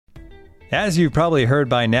As you've probably heard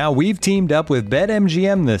by now, we've teamed up with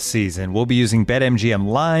BetMGM this season. We'll be using BetMGM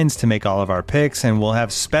lines to make all of our picks, and we'll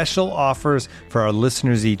have special offers for our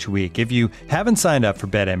listeners each week. If you haven't signed up for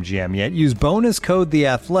BetMGM yet, use bonus code The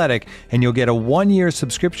Athletic, and you'll get a 1-year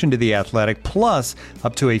subscription to The Athletic, plus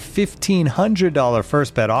up to a $1,500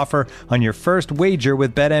 first bet offer on your first wager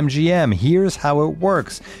with BetMGM. Here's how it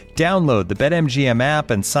works. Download the BetMGM app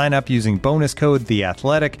and sign up using bonus code The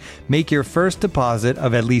Athletic. Make your first deposit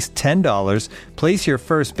of at least $10. Place your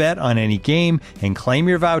first bet on any game and claim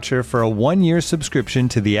your voucher for a 1-year subscription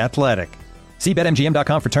to The Athletic. See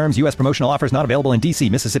BetMGM.com for terms. U.S. promotional offers not available in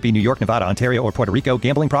D.C., Mississippi, New York, Nevada, Ontario, or Puerto Rico.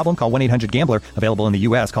 Gambling problem? Call 1-800-GAMBLER. Available in the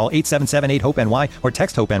U.S. Call 877-8-HOPE-NY or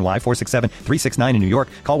text HOPE-NY 467-369 in New York.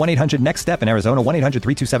 Call 1-800-NEXT-STEP in Arizona.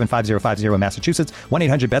 1-800-327-5050 in Massachusetts.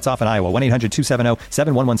 1-800-BETS-OFF in Iowa.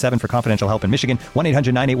 1-800-270-7117 for confidential help in Michigan.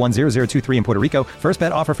 1-800-981-0023 in Puerto Rico. First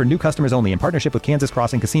bet offer for new customers only in partnership with Kansas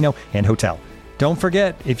Crossing Casino and Hotel. Don't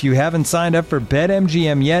forget, if you haven't signed up for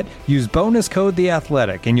BetMGM yet, use bonus code The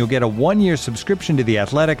Athletic, and you'll get a 1-year subscription to The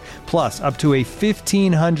Athletic, plus up to a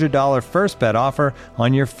 $1,500 first bet offer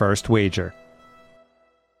on your first wager.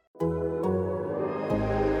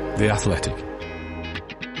 The Athletic.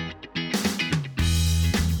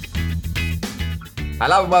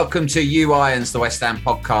 Hello and welcome to You Irons, the West Ham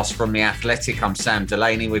podcast from The Athletic. I'm Sam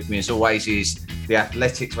Delaney. With me as always is The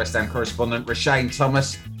Athletic's West Ham correspondent, Roshane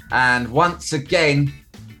Thomas. And once again,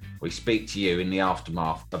 we speak to you in the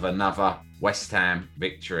aftermath of another West Ham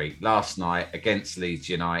victory. Last night against Leeds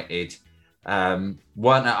United, weren't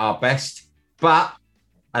at our best, but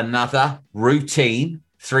another routine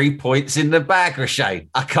 3 points in the bag, Roshane.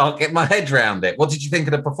 I can't get my head around it. What did you think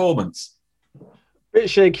of the performance? Bit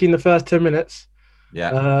shaky in the first 10 minutes.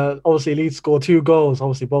 Yeah. Obviously, Leeds scored 2 goals.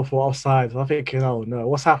 Obviously, both were offside. I think, oh no,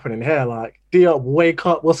 what's happening here? Like, Diop, wake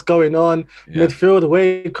up, what's going on? Yeah. Midfield,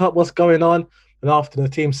 wake up, what's going on? And after the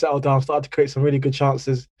team settled down, started to create some really good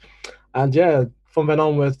chances. And yeah, from then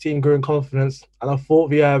onwards, team grew in confidence. And I thought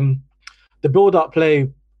the build-up play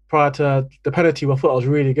prior to the penalty, I thought was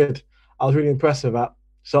really good. I was really impressed with that.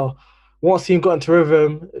 So once team got into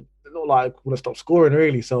rhythm, it looked like we would have stopped scoring,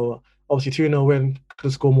 really. So obviously 2-0 win, could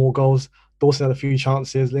have scored more goals. Dawson had a few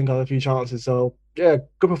chances, Lingard had a few chances. So, yeah,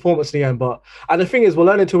 good performance in the end. And the thing is, we're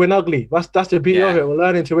learning to win ugly. That's the beauty of it. We're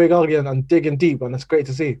learning to win ugly and digging deep, and that's great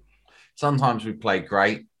to see. Sometimes we play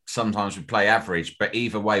great. Sometimes we play average. But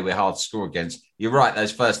either way, we're hard to score against. You're right,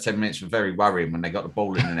 those first 10 minutes were very worrying when they got the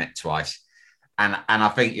ball in the net twice. And I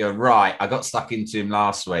think you're right. I got stuck into him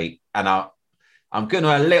last week. And I'm going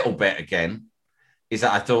to a little bit again, is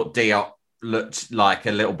that I thought Diop looked like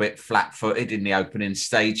a little bit flat-footed in the opening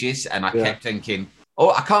stages, and I kept thinking,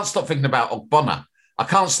 I can't stop thinking about Ogbonna. I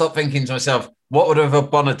can't stop thinking to myself, what would have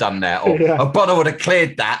Ogbonna done there? Or Ogbonna would have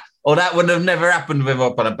cleared that, or that would have never happened with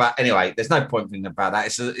Ogbonna. But anyway, there's no point thinking about that.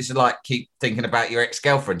 It's like keep thinking about your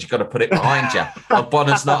ex-girlfriend. You've got to put it behind you.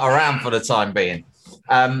 Ogbonna's not around for the time being.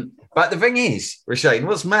 But the thing is, Roshane,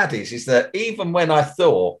 what's mad is that even when I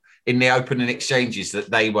thought in the opening exchanges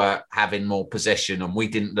that they were having more possession and we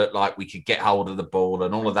didn't look like we could get hold of the ball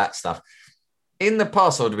and all of that stuff. In the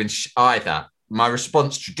past, I would have been either my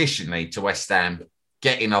response traditionally to West Ham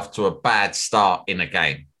getting off to a bad start in a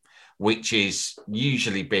game, which has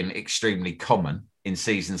usually been extremely common in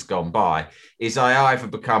seasons gone by, is I either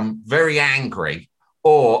become very angry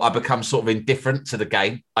or I become sort of indifferent to the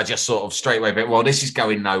game. I just sort of straight away, well, this is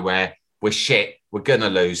going nowhere. We're shit. We're going to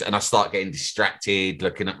lose. And I start getting distracted,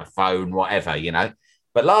 looking at my phone, whatever, you know.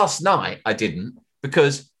 But last night I didn't,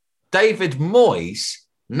 because David Moyes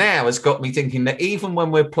now has got me thinking that even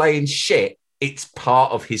when we're playing shit, it's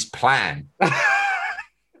part of his plan.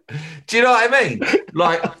 Do you know what I mean?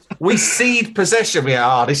 Like, we cede possession.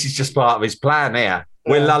 This is just part of his plan here.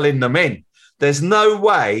 We're lulling them in. There's no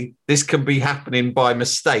way this can be happening by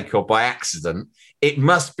mistake or by accident. It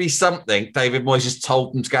must be something David Moyes has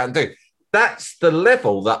told them to go out and do. That's the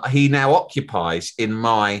level that he now occupies in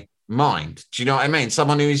my mind. Do you know what I mean?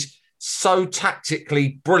 Someone who is so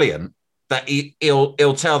tactically brilliant that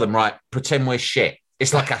he'll tell them, right, pretend we're shit.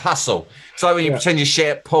 It's like a hustle. It's like when you pretend you're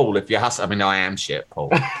shit at pool. If you hustle, I mean, I am shit at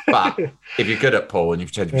pool. But if you're good at pool and you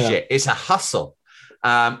pretend you're shit, it's a hustle.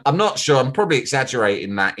 I'm not sure. I'm probably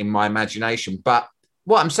exaggerating that in my imagination. But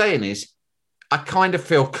what I'm saying is I kind of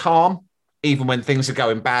feel calm even when things are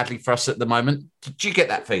going badly for us at the moment. Did you get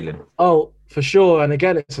that feeling? Oh, for sure. And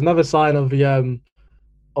again, it's another sign of the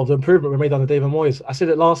improvement we made under David Moyes. I said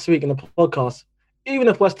it last week in the podcast. Even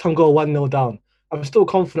if West Ham go 1-0 down, I'm still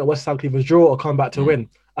confident West Ham can either draw or come back to win.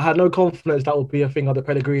 I had no confidence that would be a thing under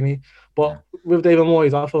Pellegrini. But with David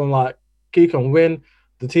Moyes, I feel like he can win.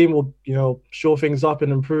 The team will, shore things up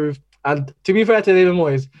and improve. And to be fair to David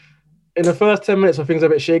Moyes, in the first 10 minutes when things were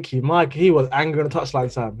a bit shaky, Mike, he was angry on the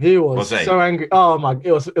touchline, Sam. He was so angry. Oh my,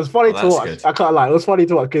 it was funny to watch. Good. I can't lie, it was funny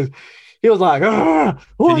to watch because he was like,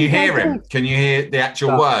 can you hear him? Can you hear the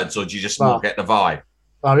actual words, or do you just more get the vibe?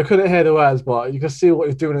 No, we couldn't hear the words, but you could see what he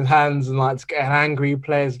was doing in his hands and like just getting angry,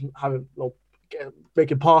 players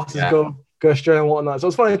making passes go astray and whatnot. So it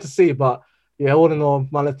was funny to see, but yeah, all in all,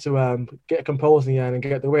 managed to get composed in the end and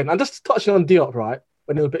get the win. And just touching on Diop, right,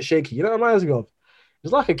 when he was a bit shaky, you know what it reminds me of?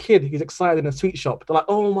 He's like a kid. He's excited in a sweet shop. They're like,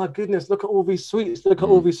 oh my goodness, look at all these sweets. Look at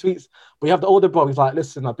all these sweets. But you have the older brother. He's like,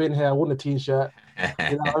 listen, I've been here. I won a T-shirt.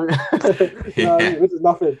 You know what I mean? This is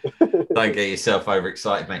nothing. Don't get yourself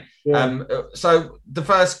overexcited, mate. Yeah. So the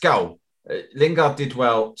first goal, Lingard did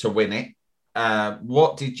well to win it.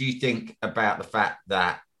 What did you think about the fact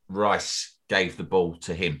that Rice gave the ball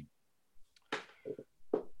to him?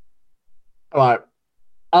 All right.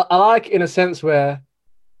 I like in a sense where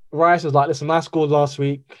Rice was like, listen, I scored last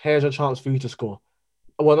week. Here's a chance for you to score.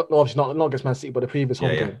 Well, obviously not against Man City, but the previous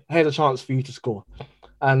home game. Here's a chance for you to score.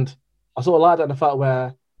 And I sort of like that in the fact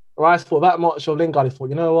where Rice thought that much of Lingard. He thought,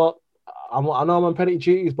 you know what? I know I'm on penalty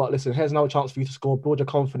duties, but listen, here's another chance for you to score. Build your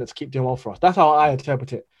confidence. Keep doing well for us. That's how I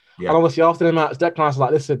interpret it. Yeah. And obviously after the match, Declan Rice was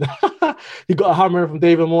like, listen, you got a hammer from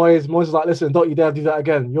David Moyes. Moyes was like, listen, don't you dare do that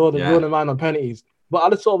again. You're the man on penalties. But I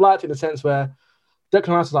just sort of liked it in the sense where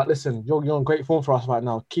Declan Rice was like, listen, you're in great form for us right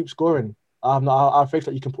now. Keep scoring. I have faith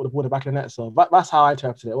that you can put the ball back in the net. So that's how I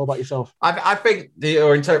interpreted it. What about yourself? I think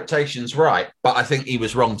your interpretation's right, but I think he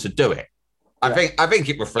was wrong to do it. I think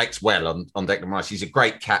it reflects well on Declan Rice. He's a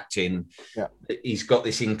great captain. Yeah. He's got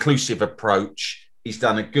this inclusive approach. He's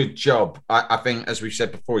done a good job. I think, as we've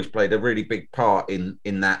said before, he's played a really big part in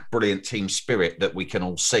that brilliant team spirit that we can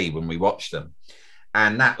all see when we watch them.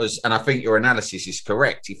 And I think your analysis is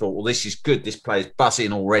correct. He thought, well, this is good. This player's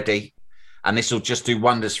buzzing already, and this will just do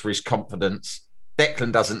wonders for his confidence.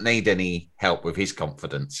 Declan doesn't need any help with his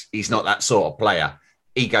confidence. He's not that sort of player.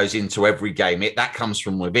 He goes into every game. That comes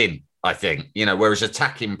from within, I think. You know, whereas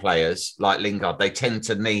attacking players like Lingard, they tend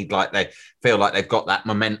to need, like, they feel like they've got that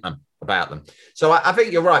momentum about them. So I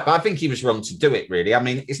think you're right, but I think he was wrong to do it, really. I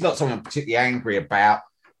mean, it's not something I'm particularly angry about,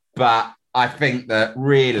 but I think that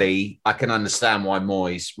really I can understand why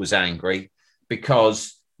Moyes was angry,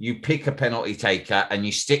 because you pick a penalty taker and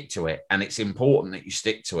you stick to it. And it's important that you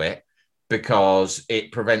stick to it because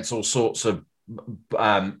it prevents all sorts of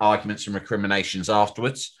arguments and recriminations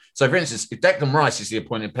afterwards. So, for instance, if Declan Rice is the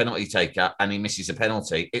appointed penalty taker and he misses a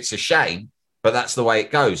penalty, it's a shame, but that's the way it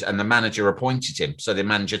goes. And the manager appointed him. So the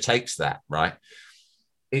manager takes that, right?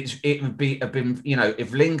 It would have been, you know,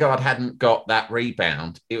 if Lingard hadn't got that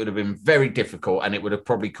rebound, it would have been very difficult and it would have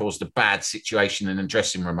probably caused a bad situation in the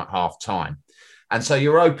dressing room at half time. And so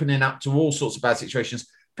you're opening up to all sorts of bad situations.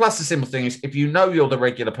 Plus, the simple thing is, if you know you're the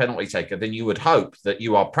regular penalty taker, then you would hope that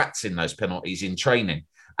you are practicing those penalties in training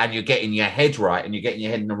and you're getting your head right and you're getting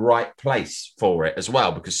your head in the right place for it as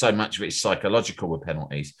well, because so much of it is psychological with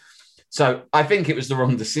penalties. So I think it was the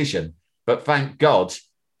wrong decision, but thank God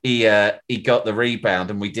he got the rebound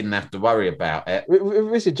and we didn't have to worry about it.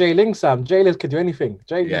 This is Jay Ling, Sam. Jay Ling could do anything.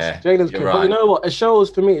 Jay Ling could. Right. But you know what? It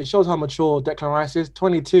shows how mature Declan Rice is.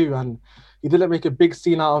 22, and he didn't make a big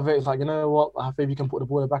scene out of it. It's like, you know what? I think you can put the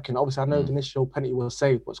ball back in. Obviously, I know the initial penalty was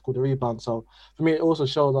saved, what's called the rebound. So for me, it also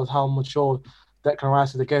shows us how mature Declan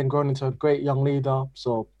Rice is, again, grown into a great young leader.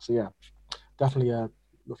 So yeah, definitely.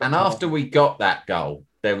 And after we got that goal,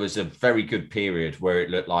 there was a very good period where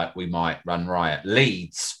it looked like we might run riot.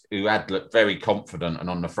 Leeds, who had looked very confident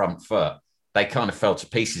and on the front foot, they kind of fell to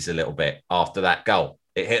pieces a little bit after that goal.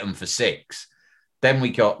 It hit them for 6. Then we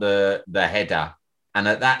got the header. And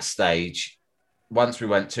at that stage, once we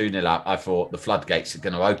went 2-0 up, I thought the floodgates are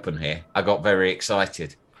going to open here. I got very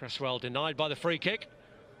excited. Cresswell denied by the free kick.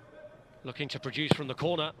 Looking to produce from the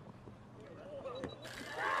corner.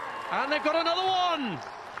 And they've got another one!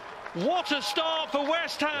 What a start for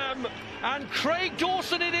West Ham, and Craig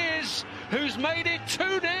Dawson it is, who's made it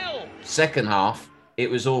 2-0. Second half, it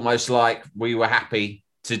was almost like we were happy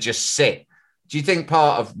to just sit. Do you think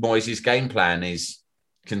part of Moyes' game plan is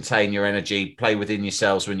contain your energy, play within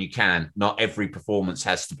yourselves when you can? Not every performance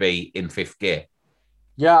has to be in 5th gear.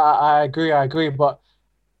 Yeah, I agree. But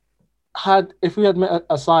if we had met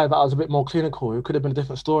a side that was a bit more clinical, it could have been a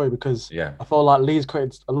different story, because I felt like Leeds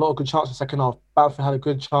created a lot of good chances in the second half. Bamford had a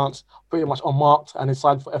good chance, pretty much unmarked, and his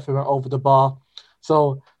side for effort went over the bar.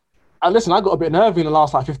 So, listen, I got a bit nervy in the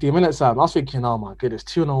last 15 minutes, Sam. I was thinking, oh my goodness,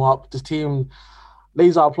 2-0 up. This team,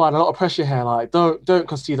 Leeds are applying a lot of pressure here. Like, don't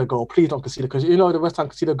concede a goal. Please don't concede it, because you know the West Ham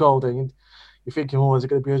concede a goal, then you're thinking, oh, is it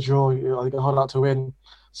going to be a draw? Are they going to hold out to win?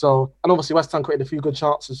 So, and obviously West Ham created a few good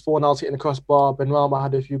chances. Fornals hitting the crossbar. Benrahma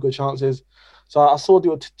had a few good chances. So I sort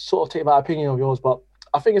of take that opinion of yours, but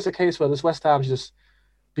I think it's a case where this West Ham should just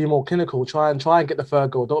be more clinical, try and get the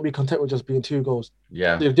third goal. Don't be content with just being 2 goals.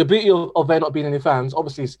 Yeah. The beauty of there not being any fans,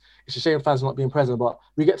 obviously it's a shame fans not being present, but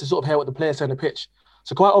we get to sort of hear what the players say on the pitch.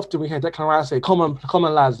 So quite often we hear Declan Rice say, come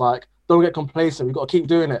on lads, like, don't get complacent, we've got to keep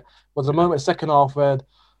doing it. But the moment second half where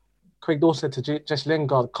Craig Dawson said to Jesse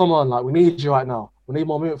Lingard, come on, like, we need you right now. We need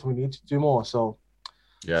more movement from you, we need to do more. So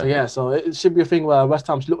it should be a thing where West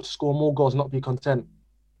Ham should look to score more goals, not be content.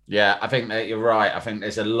 Yeah, I think that you're right. I think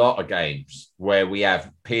there's a lot of games where we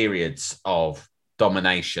have periods of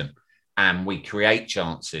domination and we create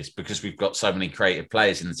chances because we've got so many creative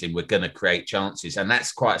players in the team. We're going to create chances. And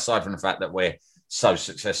that's quite aside from the fact that we're so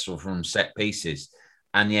successful from set pieces,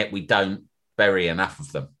 and yet we don't bury enough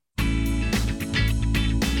of them.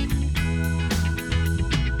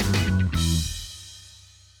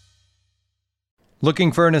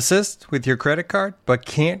 Looking for an assist with your credit card, but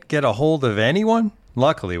can't get a hold of anyone?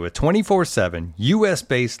 Luckily, with 24/7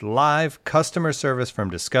 US-based live customer service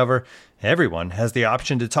from Discover, everyone has the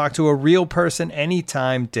option to talk to a real person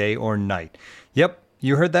anytime, day or night. Yep,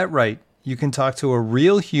 you heard that right. You can talk to a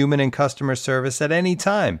real human in customer service at any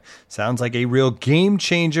time. Sounds like a real game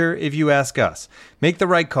changer if you ask us. Make the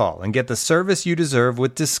right call and get the service you deserve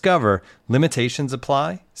with Discover. Limitations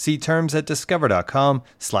apply. See terms at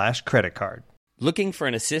discover.com/creditcard. Looking for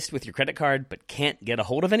an assist with your credit card but can't get a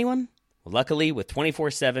hold of anyone? Well, luckily, with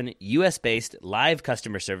 24/7 US-based live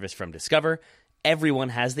customer service from Discover, everyone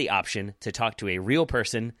has the option to talk to a real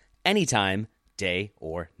person anytime, day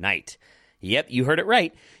or night. Yep, you heard it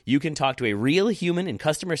right. You can talk to a real human in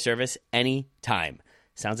customer service anytime.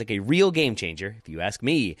 Sounds like a real game changer, if you ask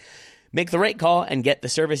me. Make the right call and get the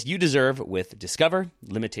service you deserve with Discover.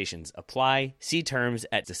 Limitations apply. See terms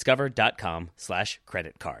at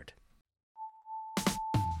discover.com/creditcard.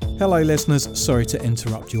 Hello listeners, sorry to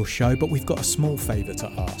interrupt your show, but we've got a small favour to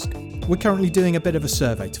ask. We're currently doing a bit of a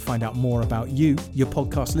survey to find out more about you, your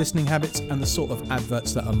podcast listening habits, and the sort of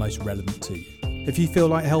adverts that are most relevant to you. If you feel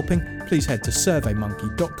like helping, please head to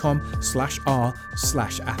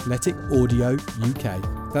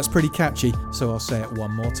surveymonkey.com/r/athletic-audio-UK. That's pretty catchy, so I'll say it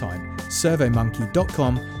one more time.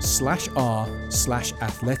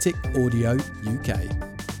 surveymonkey.com/r/athletic-audio-UK.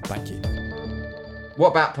 Thank you.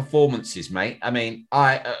 What about performances, mate? I mean,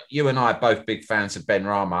 you and I are both big fans of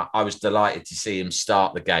Benrahma. I was delighted to see him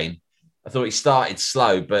start the game. I thought he started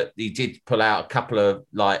slow, but he did pull out a couple of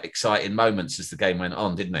exciting moments as the game went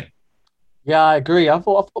on, didn't he? Yeah, I agree. I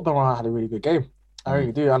thought Benrahma had a really good game. I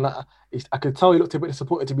really do. And I could tell he looked a bit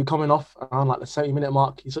disappointed to be coming off around the 70-minute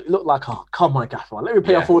mark. He looked like, oh, come on, Gaffer. Let me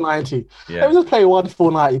play a 490. Let me just play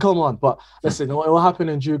 490. Come on. But listen, it will happen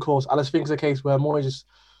in due course. I just think it's a case where Moyes just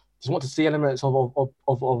want to see elements of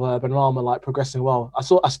Benrahma progressing well. I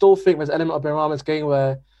still think there's an element of Benrahma's game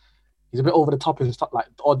where he's a bit over the top and stuff,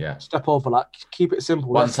 step over, keep it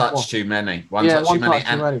simple. One touch too many. One touch too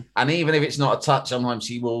many. And even if it's not a touch, sometimes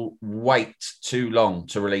he will wait too long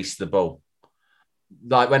to release the ball.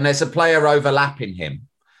 Like when there's a player overlapping him,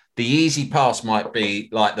 the easy pass might be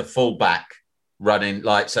like the fullback running,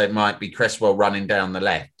 so it might be Cresswell running down the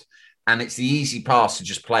left. And it's the easy pass to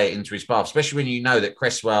just play it into his path, especially when you know that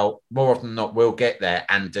Cresswell, more often than not, will get there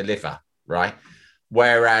and deliver, right?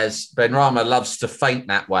 Whereas Benrahma loves to feint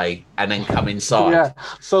that way and then come inside. Yeah,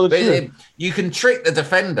 so true. You can trick the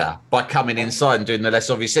defender by coming inside and doing the less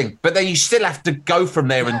obvious thing, but then you still have to go from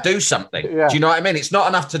there and do something. Yeah. Do you know what I mean? It's not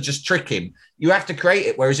enough to just trick him. You have to create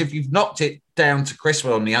it. Whereas if you've knocked it down to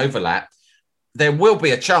Cresswell on the overlap, there will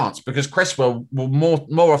be a chance because Cresswell will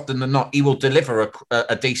more often than not, he will deliver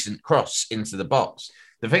a decent cross into the box.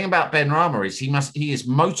 The thing about Benrahma is he is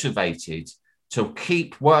motivated to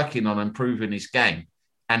keep working on improving his game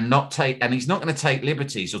and he's not going to take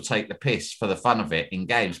liberties or take the piss for the fun of it in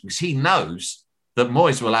games because he knows that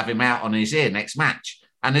Moyes will have him out on his ear next match.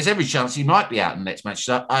 And there's every chance he might be out in the next match.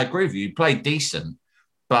 So I agree with you. He played decent.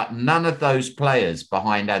 But none of those players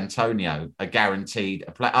behind Antonio are guaranteed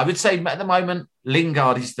a play. I would say at the moment,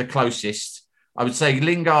 Lingard is the closest. I would say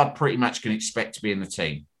Lingard pretty much can expect to be in the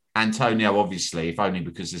team. Antonio, obviously, if only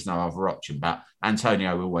because there's no other option. But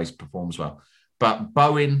Antonio always performs well. But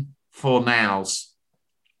Bowen, Fornals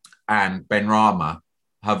and Benrahma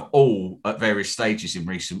have all, at various stages in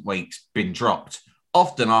recent weeks, been dropped,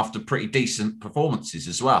 often after pretty decent performances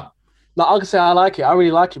as well. I can say I like it. I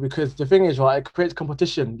really like it because the thing is, right, it creates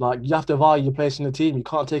competition. You have to value your place in the team. You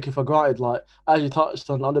can't take it for granted. As you touched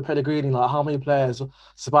on, under Pellegrini, how many players,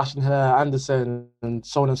 Sebastian Haller, Anderson, and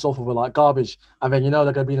so on and so forth, were garbage. And then they're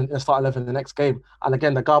going to be in the start 11 the next game. And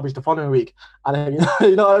again, the garbage the following week. And then,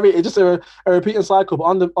 you know what I mean? It's just a repeating cycle. But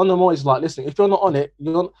on the more, it's listen, if you're not on it,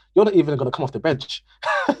 you're not even going to come off the bench.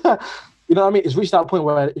 you know what I mean? It's reached that point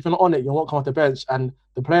where if you're not on it, you won't come off the bench, and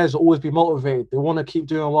the players will always be motivated. They want to keep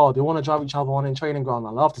doing well. They want to drive each other on in training ground.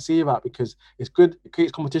 I love to see that because it's good. It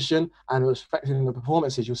creates competition, and it's affecting in the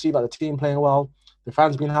performances. You'll see like the team playing well, the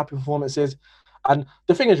fans being happy performances. And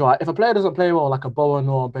the thing is, right, if a player doesn't play well, like a Bowen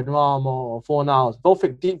or Benrahma or Fornals, they'll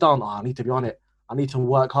think deep down, I need to be on it. I need to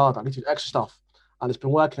work hard. I need to do extra stuff. And it's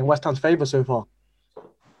been working in West Ham's favour so far.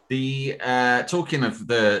 Talking of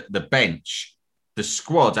the bench, the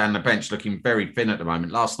squad and the bench looking very thin at the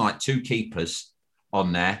moment. Last night, 2 keepers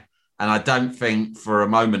on there. And I don't think for a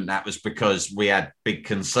moment that was because we had big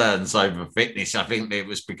concerns over fitness. I think it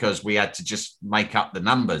was because we had to just make up the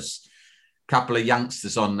numbers. A couple of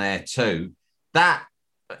youngsters on there too. That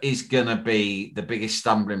is going to be the biggest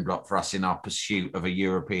stumbling block for us in our pursuit of a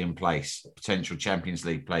European place, potential Champions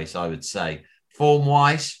League place, I would say.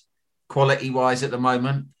 Form-wise, quality-wise at the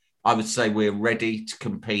moment, I would say we're ready to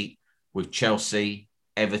compete with Chelsea,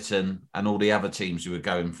 Everton, and all the other teams who are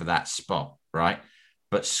going for that spot, right?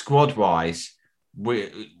 But squad-wise,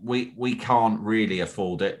 we can't really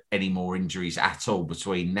afford it, any more injuries at all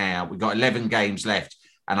between now. We've got 11 games left,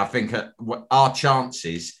 and I think our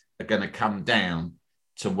chances are going to come down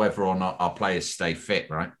to whether or not our players stay fit,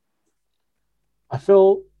 right? I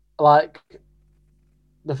feel like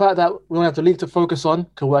the fact that we only have the league to focus on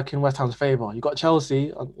could work in West Ham's favour. You've got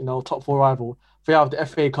Chelsea, top 4 rival. They have the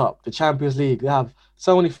FA Cup, the Champions League. They have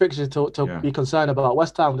so many fixtures to be concerned about.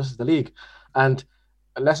 West Ham, this is the league. And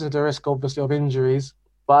lessens the risk, obviously, of injuries.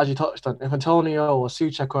 But as you touched on, if Antonio or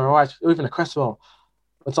Souček or Rice, or even a Cresswell,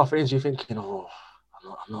 it's off an injury, you're thinking, I'm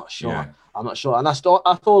not sure. Yeah. I'm not sure. And I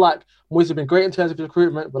feel like Moyes has been great in terms of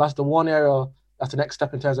recruitment, but that's the one area, that's the next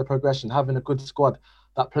step in terms of progression, having a good squad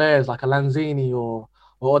that players like a Lanzini or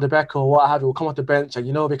Odebecker or what have you will come off the bench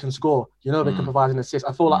and they can score, they can provide an assist.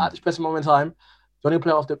 I feel like at this present moment in time, the only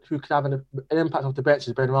player who can have an impact off the bench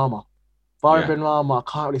is Benrahma. Barring Benrahma, I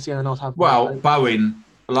can't really see anyone else have. Well, Bowen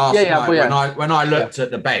last night when I looked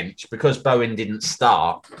at the bench, because Bowen didn't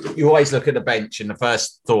start, you always look at the bench and the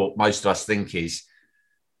first thought most of us think is,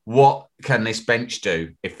 what can this bench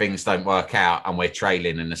do if things don't work out and we're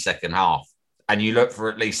trailing in the second half? And you look for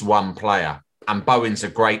at least one player. And Bowen's a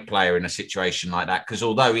great player in a situation like that, because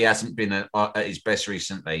although he hasn't been at his best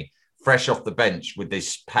recently, fresh off the bench with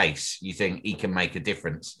this pace, you think he can make a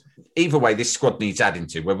difference. Either way, this squad needs adding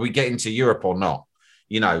to, whether we get into Europe or not,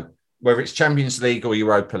 whether it's Champions League or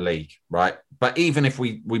Europa League, right? But even if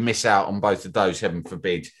we miss out on both of those, heaven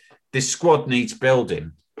forbid, this squad needs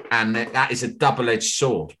building. And that is a double-edged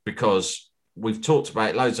sword, because we've talked about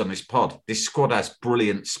it loads on this pod. This squad has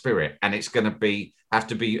brilliant spirit, and it's going to have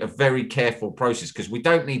to be a very careful process, because we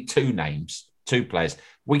don't need 2 players.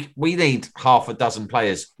 We need half a dozen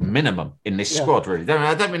players minimum in this squad, really.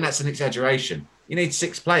 I don't mean that's an exaggeration. You need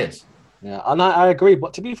 6 players. Yeah, and I agree.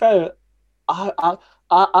 But to be fair, I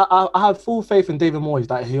have full faith in David Moyes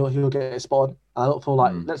that he'll get it spot on. I don't feel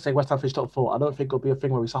like, let's say West Ham finish top 4, I don't think it'll be a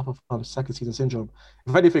thing where we suffer from second season syndrome.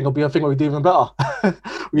 If anything, it'll be a thing where we do even better.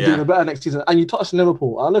 We do even better next season. And you touched on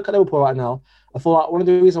Liverpool. I look at Liverpool right now, I feel like one of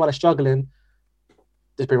the reasons why they're struggling,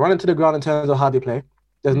 they've been running to the ground in terms of how they play.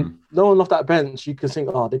 There's no one off that bench you can think,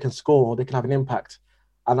 they can score or they can have an impact.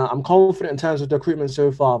 And I'm confident in terms of the recruitment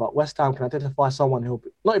so far that West Ham can identify someone who'll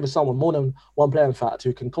be, not even someone, more than one player in fact,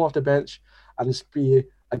 who can come off the bench and just be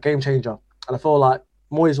a game changer. And I feel like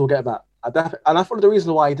Moyes will get that. And I thought the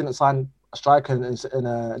reason why he didn't sign a striker in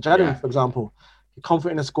January, for example, he's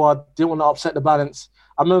confident in the squad, didn't want to upset the balance.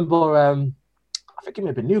 I remember, I think he may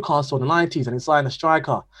have been Newcastle in the 90s and he signed a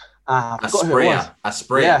striker. I forgot who it was.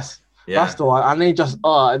 Asprilla. Yes. Yeah. That's the one. And he just,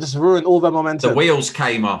 it just ruined all their momentum. The wheels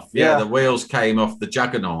came off. The wheels came off the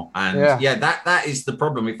juggernaut. And that is the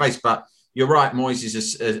problem we face. But you're right, Moyes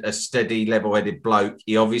is a steady, level-headed bloke.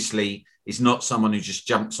 He obviously is not someone who just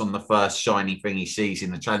jumps on the first shiny thing he sees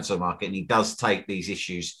in the transfer market. And he does take these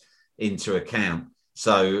issues into account.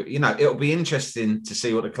 So, it'll be interesting to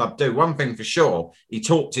see what the club do. One thing for sure, he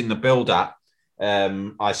talked in the build-up,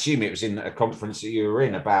 I assume it was in a conference that you were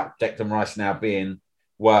in, about Declan Rice now being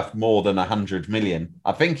worth more than 100 million.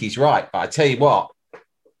 I think he's right, but I tell you what,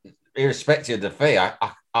 irrespective of the fee,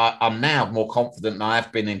 I'm now more confident than I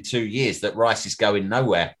have been in 2 years that Rice is going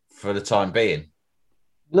nowhere for the time being.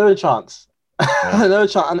 No chance. No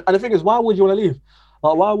chance. And the thing is, why would you want to leave?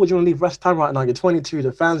 Why would you want to leave West Ham right now? You're 22,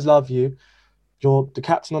 the fans love you. You're the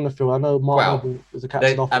captain on the field. I know Mark is the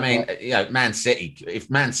captain Man City, if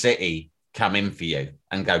Man City come in for you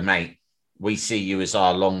and go, mate, we see you as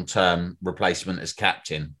our long-term replacement as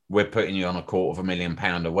captain. We're putting you on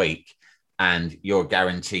 £250,000 a week and you're a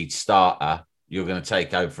guaranteed starter. You're going to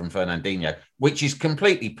take over from Fernandinho, which is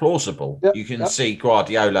completely plausible. You can see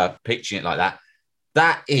Guardiola pitching it like that.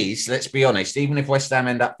 that is, let's be honest, even if West Ham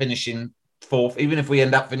end up finishing fourth, even if we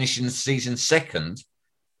end up finishing the season second,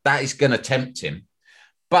 that is going to tempt him.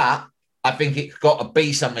 But I think it's got to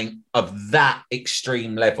be something of that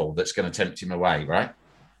extreme level that's going to tempt him away, right?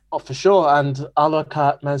 Oh, for sure. And I look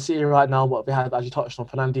at Man City right now, what we had, as you touched on,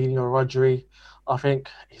 Fernandinho, Rodri. I think,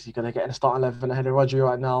 is he going to get in the starting 11 ahead of Rodri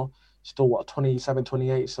right now? Still, 27,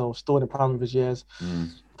 28, so still in the prime of his years.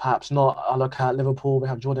 Perhaps not. I look at Liverpool, we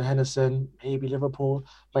have Jordan Henderson, maybe Liverpool.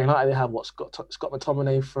 Man United, they have Scott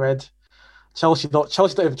McTominay, Fred. Chelsea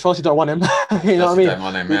don't want him. You know what I mean? Don't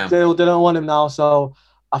want him, yeah. They don't want him now. So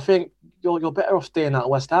I think you're better off staying at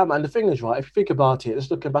West Ham. And the thing is, right, if you think about it, just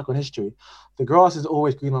looking back on history, the grass is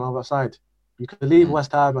always green on the other side. You could leave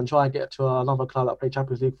West Ham and try and get to another club that play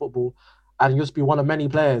Champions League football, and you'll just be one of many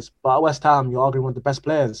players. But at West Ham, you're arguing one of the best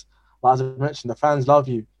players. But as I mentioned, the fans love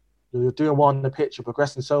you. You're doing well on the pitch. You're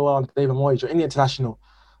progressing so well. And David Moyes, you're in the international.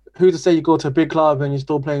 Who's to say you go to a big club and you're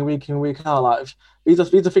still playing week in, week out? Like, these are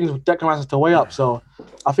things Declan Rice has to weigh up. So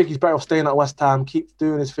I think he's better off staying at West Ham, keep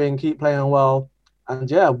doing his thing, keep playing well. And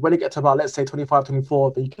yeah, when it gets to about, let's say, 25,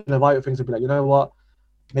 24, you can evaluate things and be like, you know what?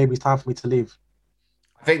 Maybe it's time for me to leave.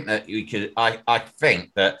 I think that I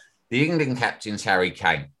think that the England captain's Harry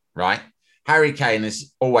Kane, right? Harry Kane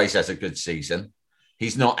always has a good season.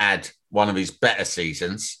 He's not had one of his better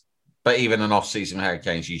seasons, but even an off season for Harry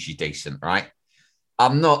Kane's usually decent, right?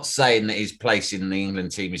 I'm not saying that his place in the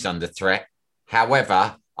England team is under threat.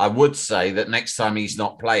 However, I would say that next time he's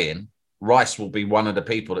not playing, Rice will be one of the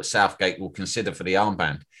people that Southgate will consider for the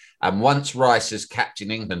armband. And once Rice is captain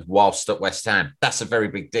England whilst at West Ham, that's a very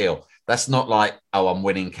big deal. That's not like, oh, I'm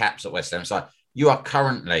winning caps at West Ham. It's like, you are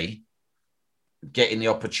currently getting the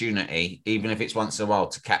opportunity, even if it's once in a while,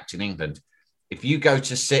 to captain England. If you go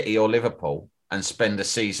to City or Liverpool and spend a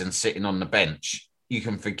season sitting on the bench, you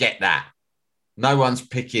can forget that. No one's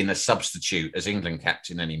picking a substitute as England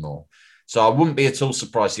captain anymore. So I wouldn't be at all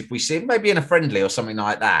surprised if we see him maybe in a friendly or something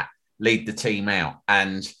like that, lead the team out.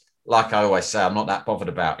 And like I always say, I'm not that bothered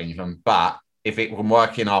about England, but if it can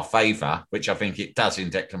work in our favour, which I think it does in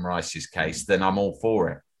Declan Rice's case, then I'm all for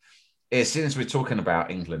it. As soon as we're talking about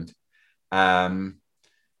England,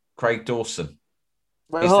 Craig Dawson.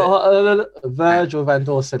 Virgil van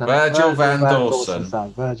Dawson. Virgil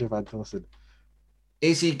van Dawson.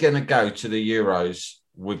 Is he going to go to the Euros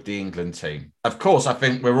with the England team? Of course, I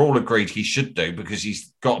think we're all agreed he should do, because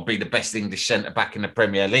he's got to be the best English centre-back in the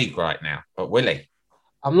Premier League right now. But will he?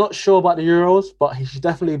 I'm not sure about the Euros, but he should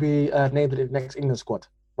definitely be named in the next England squad.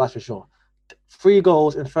 That's for sure. 3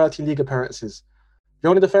 goals in 13 league appearances. The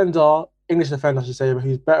only English defender, I should say,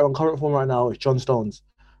 who's better on current form right now is John Stones.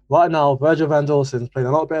 Right now, Virgil van Dawson's playing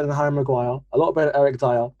a lot better than Harry Maguire, a lot better than Eric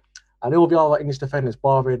Dyer, and there will be other English defenders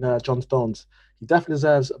barring John Stones. He definitely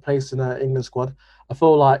deserves a place in the England squad. I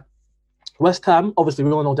feel like West Ham, obviously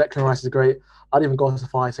we all know Declan Rice is great. I'd even go so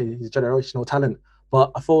far and say he's a generational talent.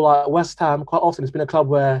 But I feel like West Ham, quite often it's been a club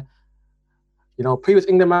where, you know, previous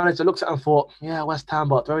England manager looked at it and thought, yeah, West Ham,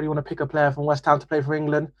 but do I really want to pick a player from West Ham to play for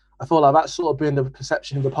England? I feel like that's sort of been the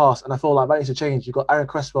perception in the past, and I feel like that needs to change. You've got Aaron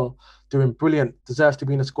Cresswell doing brilliant, deserves to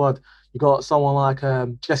be in the squad. You got someone like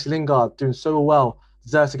Jesse Lingard doing so well,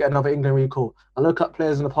 deserves to get another England recall. I look at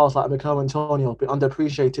players in the past like Mikel Antonio, been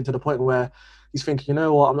underappreciated to the point where he's thinking, you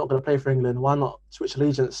know what, I'm not going to play for England. Why not switch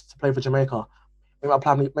allegiance to play for Jamaica? Make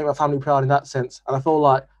my family proud in that sense. And I feel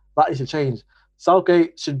like that needs to change.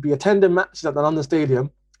 Southgate should be attending matches at the London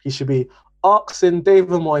Stadium. He should be asking David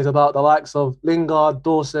Moyes about the likes of Lingard,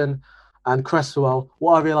 Dawson, and Cresswell.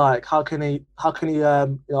 What are they like? How can he help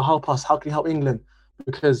us? How can he help England?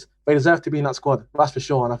 Because they deserve to be in that squad. That's for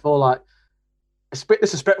sure. And I feel like it's a bit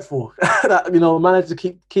disrespectful that, you know, managers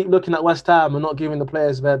keep looking at West Ham and not giving the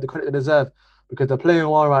players the credit they deserve, because they're playing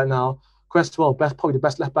well right now. Cresswell, probably the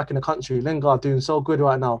best left back in the country. Lingard doing so good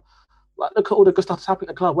right now. Like, look at all the good stuff that's happening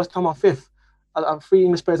at the club. West Ham are 5th. And 3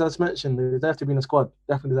 English players, as I mentioned, they deserve to be in the squad.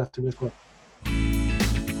 Definitely deserve to be in the squad.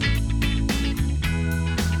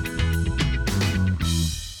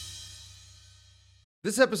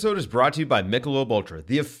 This episode is brought to you by Michelob Ultra,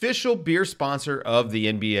 the official beer sponsor of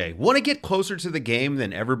the NBA. Want to get closer to the game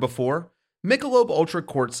than ever before? Michelob Ultra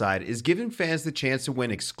Courtside is giving fans the chance to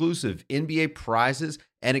win exclusive NBA prizes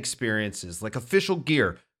and experiences like official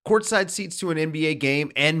gear, courtside seats to an NBA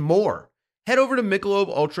game, and more. Head over to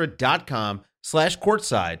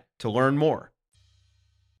MichelobUltra.com/courtside to learn more.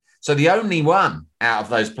 So the only one out of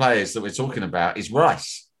those players that we're talking about is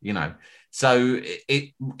Rice, you know. So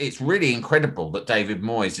it's really incredible that David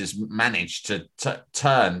Moyes has managed to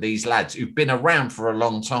turn these lads who've been around for a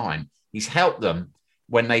long time. He's helped them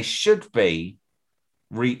when they should be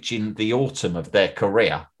reaching the autumn of their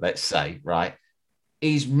career, let's say, right?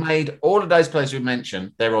 he's made all of those players we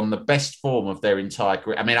mentioned, they're on the best form of their entire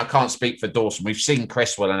career. I mean, I can't speak for Dawson. We've seen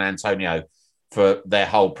Cresswell and Antonio for their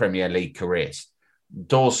whole Premier League careers.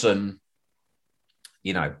 Dawson,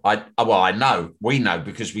 we know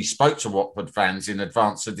because we spoke to Watford fans in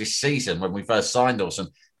advance of this season when we first signed Dawson,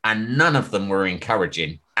 and none of them were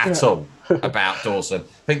encouraging at all about Dawson.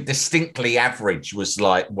 I think distinctly average was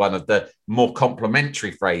like one of the more complimentary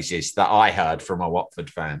phrases that I heard from a Watford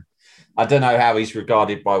fan. I don't know how he's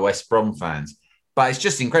regarded by West Brom fans, but it's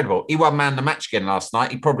just incredible. He won man of the match again last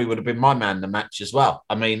night. He probably would have been my man of the match as well.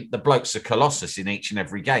 I mean, the bloke's a colossus in each and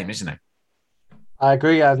every game, isn't he? I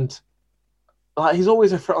agree, and he's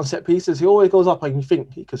always a threat on set pieces. He always goes up and you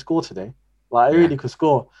think he could score today. He really could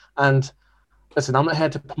score. And listen, I'm not here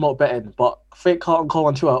to promote betting, but Fake Carlton Cole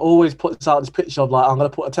on Twitter always puts out this picture of I'm going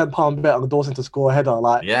to put a £10 bet on Dawson to score a header.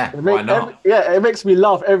 Why not? It makes me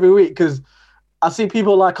laugh every week because I see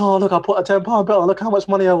people oh, look, I put a £10 bet on, look how much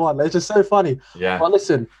money I won. It's just so funny. Yeah. But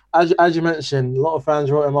listen, as you mentioned, a lot of fans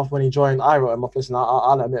wrote him off when he joined. I wrote him off. Listen,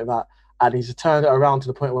 I'll admit that. And he's turned it around to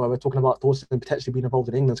the point where we're talking about Dawson potentially being involved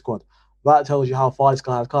in the England squad. That tells you how far this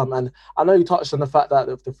guy has come. And I know you touched on the fact that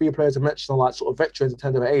the three players I mentioned are sort of veterans in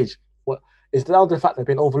terms of their age. But it's down to the fact they've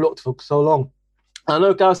been overlooked for so long. And I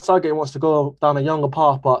know Gareth Southgate wants to go down a younger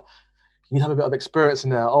path, but you need to have a bit of experience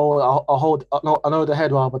in there. I know the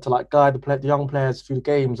head rather to guide the young players through the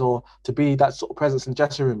games or to be that sort of presence in the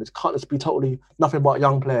dressing room. It can't just be totally nothing but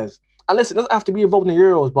young players. And listen, it doesn't have to be involved in the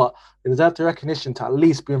Euros, but they deserve the recognition to at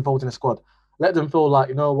least be involved in the squad. Let them feel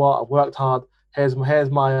you know what, I've worked hard. Here's my here's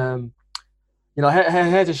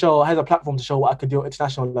a platform to show what I could do at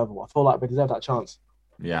international level. I feel like they deserve that chance.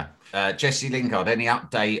 Yeah. Jesse Lingard, any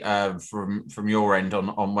update from your end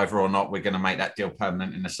on whether or not we're going to make that deal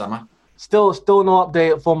permanent in the summer? Still no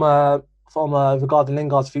update from regarding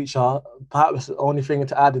Lingard's future. Perhaps the only thing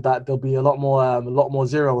to add is that there'll be a lot more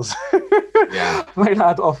zeros. Yeah. Might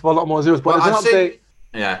add off a lot more zeros. But there's an update.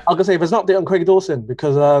 Yeah. I was going to say, there's an update on Craig Dawson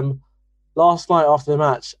because last night after the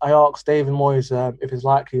match, I asked David Moyes if it's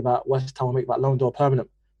likely that West Ham will make that loan door permanent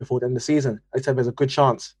before the end of the season. He said there's a good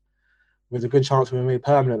chance. There's a good chance we'll be made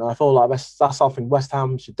permanent. And I feel like that's something West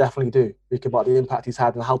Ham should definitely do. Think about the impact he's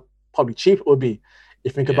had and how probably cheap it would be. You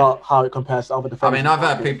think about how it compares to other defenders. I mean, I've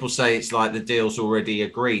heard people say it's like the deal's already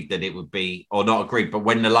agreed that it would be, or not agreed, but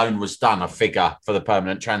when the loan was done, a figure for the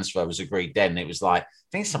permanent transfer was agreed then. It was I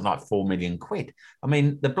think it's something like £4 million. I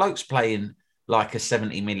mean, the bloke's playing like a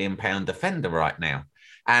 £70 million defender right now.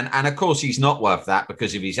 And of course, he's not worth that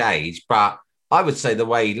because of his age. But I would say the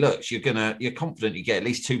way he looks, you're confident you get at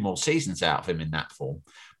least 2 more seasons out of him in that form.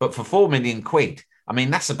 But for £4 million, I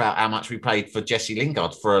mean, that's about how much we paid for Jesse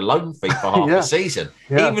Lingard for a loan fee for half the season.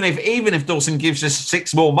 Yeah. Even if Dawson gives us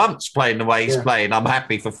 6 more months playing the way he's playing, I'm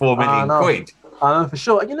happy for £4 million. I know for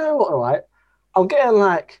sure. You know what? All right, I'm getting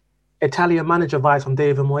Italian manager vibes from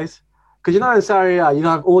David Moyes because in Serie A you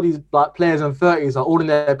have all these players in 30s are all in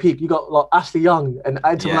their peak. You got Ashley Young and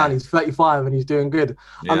Inter Milan. He's 35 and he's doing good.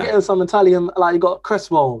 Yeah. I'm getting some Italian you got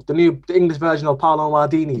Cresswell, the English version of Paolo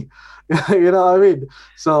Maldini. You know what I mean?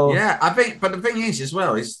 So yeah, I think. But the thing is, as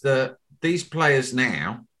well, is that these players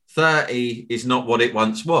now, 30 is not what it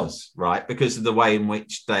once was, right? Because of the way in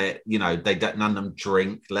which none of them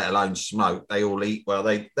drink, let alone smoke. They all eat well.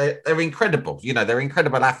 They're incredible. They're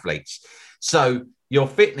incredible athletes. So your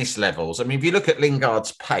fitness levels. I mean, if you look at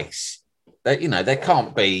Lingard's pace, there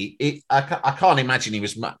can't be. I can't imagine he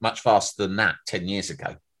was much faster than that 10 years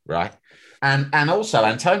ago, right? And also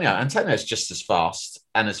Antonio's just as fast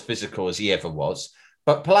and as physical as he ever was.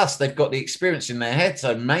 But plus they've got the experience in their head.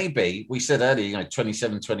 So maybe we said earlier,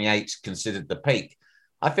 27, 28 is considered the peak.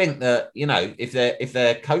 I think that, if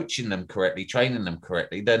they're coaching them correctly, training them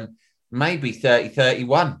correctly, then maybe 30,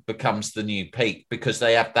 31 becomes the new peak because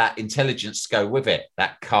they have that intelligence to go with it,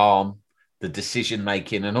 that calm, the decision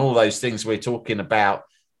making and all those things we're talking about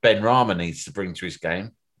Benrahma needs to bring to his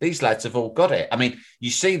game. These lads have all got it. I mean, you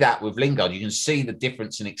see that with Lingard. You can see the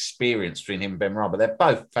difference in experience between him and Benrahma. They're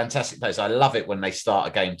both fantastic players. I love it when they start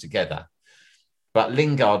a game together. But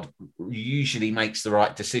Lingard usually makes the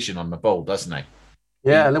right decision on the ball, doesn't he?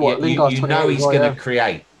 Yeah, Lingard's he's going to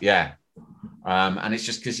create. Yeah. And it's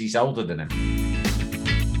just because he's older than him.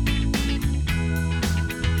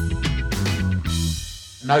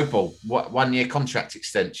 Noble, 1 year contract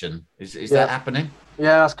extension. Is that happening?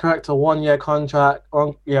 Yeah, that's correct. A 1 year contract.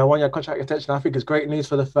 1 year contract extension. I think it's great news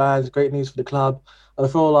for the fans, great news for the club. And I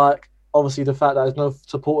feel like, obviously, the fact that there's no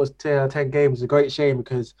supporters 10 games is a great shame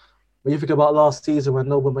because when you think about last season when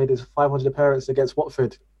Noble made his 500 appearance against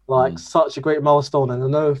Watford, such a great milestone. And I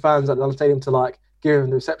know fans at the stadium to give him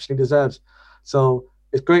the reception he deserves. So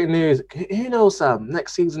it's great news. Who knows, Sam?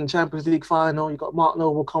 Next season, Champions League final, you got Mark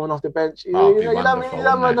Noble coming off the bench. You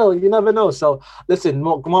never know. So, listen,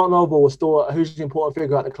 Mark Noble was still a hugely important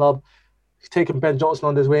figure at the club. He's taken Ben Johnson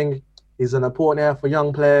on his wing. He's an important air for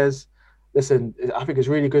young players. Listen, I think it's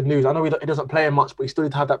really good news. I know he doesn't play much, but he still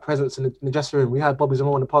need to have that presence in the dressing room. We had Bobby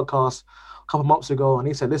Zamora on the podcast a couple of months ago, and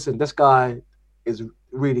he said, listen, this guy is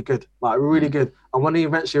really good, like really good. And when he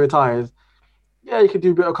eventually retires, yeah, he could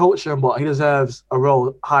do a bit of coaching, but he deserves a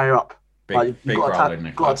role higher up. Big role in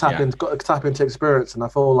the club, got to tap into experience, and I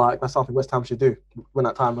feel like that's something West Ham should do when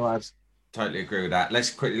that time arrives. Totally agree with that. Let's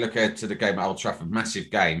quickly look ahead to the game at Old Trafford. Massive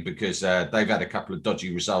game because they've had a couple of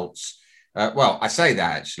dodgy results. Well, I say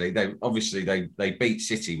that actually. They beat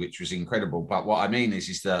City, which was incredible. But what I mean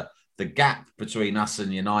is that the gap between us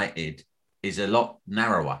and United is a lot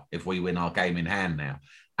narrower if we win our game in hand now,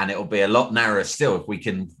 and it'll be a lot narrower still if we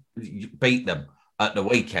can beat them at the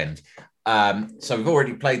weekend. So we've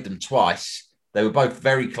already played them twice. They were both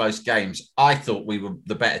very close games. I thought we were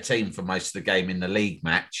the better team for most of the game in the league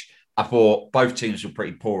match. I thought both teams were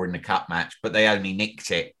pretty poor in the cup match, but they only nicked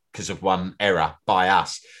it because of one error by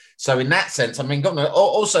us. So in that sense, I mean,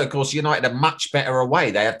 also, of course, United are much better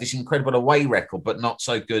away. They have this incredible away record, but not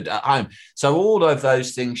so good at home. So all of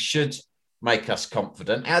those things should make us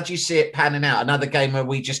confident. How do you see it panning out? Another game where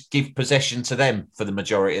we just give possession to them for the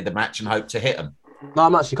majority of the match and hope to hit them? No,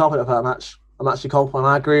 I'm actually confident for that match. I'm actually confident.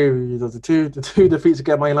 I agree with you. The two defeats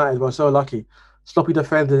against Man United were so lucky. Sloppy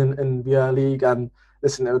defending in the league, and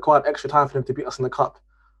listen, it required extra time for them to beat us in the cup.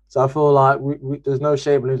 So I feel like there's no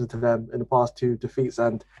shame in losing to them in the past two defeats,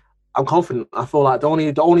 and I'm confident. I feel like the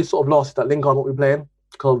only sort of loss is that Lingard won't be playing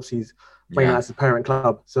because he's playing as a parent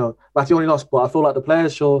club. So that's the only loss. But I feel like the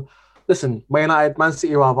players show. Listen, Man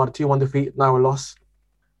City rather the 2-1 defeat, now a loss.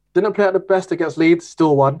 Didn't play at the best against Leeds,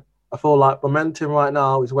 still won. I feel like momentum right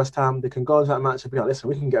now is West Ham. They can go into that match and be like, listen,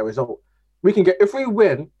 we can get a result. If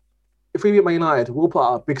we beat Man United, we'll put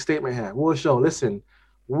out a big statement here. We'll show, listen,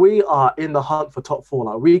 we are in the hunt for top 4.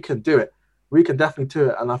 Like, we can do it. We can definitely do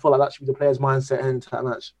it. And I feel like that should be the players' mindset heading into that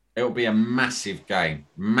match. It'll be a massive game,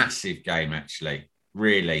 actually,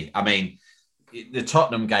 really. I mean, the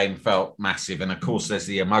Tottenham game felt massive. And of course, there's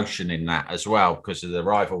the emotion in that as well because of the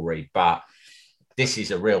rivalry. But this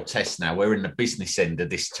is a real test now. We're in the business end of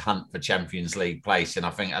this hunt for Champions League place. And I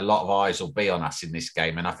think a lot of eyes will be on us in this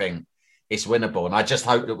game. And I think it's winnable. And I just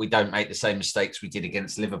hope that we don't make the same mistakes we did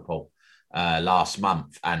against Liverpool last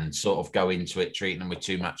month and sort of go into it treating them with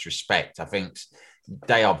too much respect. I think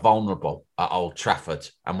they are vulnerable at Old Trafford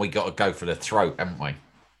and we got to go for the throat, haven't we?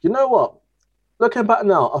 You know what? Looking back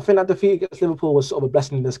now, I think that defeat against Liverpool was sort of a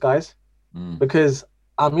blessing in disguise because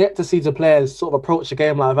I'm yet to see the players sort of approach a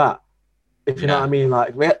game like that. If you know what I mean,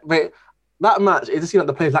 like that match, it just seemed like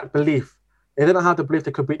the players lacked belief. They didn't have the belief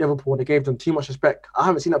they could beat Liverpool. They gave them too much respect. I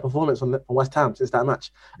haven't seen that performance from West Ham since that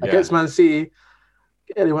match against Man City.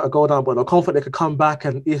 Yeah, they went a goal down, but they're confident they could come back.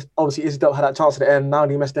 And obviously, Isidore had that chance at the end. Now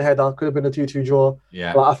he missed the header. Could have been a 2-2 draw.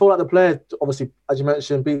 Yeah, like, I feel like the players, obviously, as you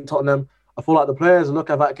mentioned, beat Tottenham. I feel like the players look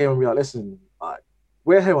at that game and be like, listen, like,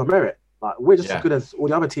 we're here on merit. Like, we're just as good as all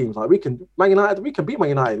the other teams. Like, we can beat Man United.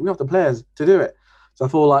 We have the players to do it. So I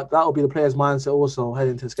feel like that will be the players' mindset also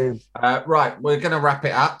heading into this game. Right, we're going to wrap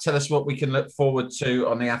it up. Tell us what we can look forward to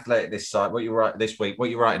on the Athletic this side. What you write this week? What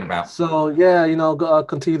are you writing about? So yeah, got to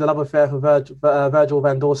continue the love affair for Virgil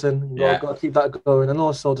van Dawson. Got to keep that going, and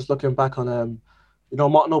also just looking back on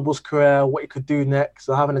Mark Noble's career, what he could do next.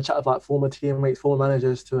 So having a chat with like former teammates, former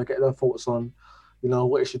managers to get their thoughts on,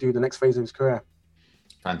 what he should do the next phase of his career.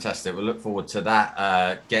 Fantastic. We'll look forward to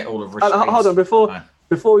that. Get all of Rashid's... Hold on,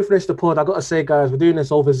 before we finish the pod, I've got to say, guys, we're doing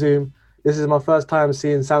this over Zoom. This is my first time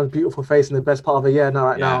seeing Sam's beautiful face in the best part of a year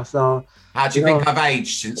now. So, how do you think I've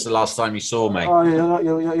aged since the last time you saw me? Oh,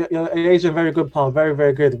 you're aging very good, pal. Very,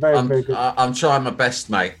 very good. Very good. I'm trying my best,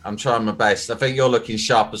 mate. I'm trying my best. I think you're looking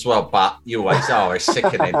sharp as well, but you always are. It's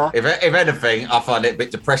sickening. If anything, I find it a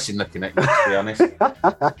bit depressing looking at you, to be honest.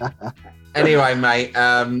 Anyway, mate,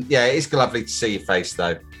 it's lovely to see your face,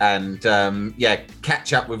 though. And,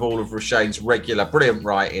 catch up with all of Rushane's regular brilliant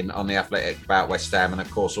writing on The Athletic about West Ham. And, of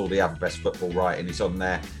course, all the other best football writing is on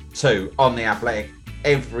there, too, on The Athletic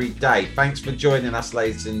every day. Thanks for joining us,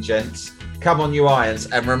 ladies and gents. Come on, you Irons.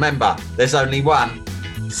 And remember, there's only one.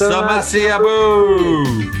 Selamat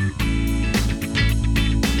Siabu!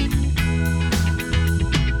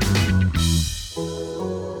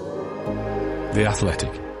 The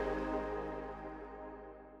Athletic.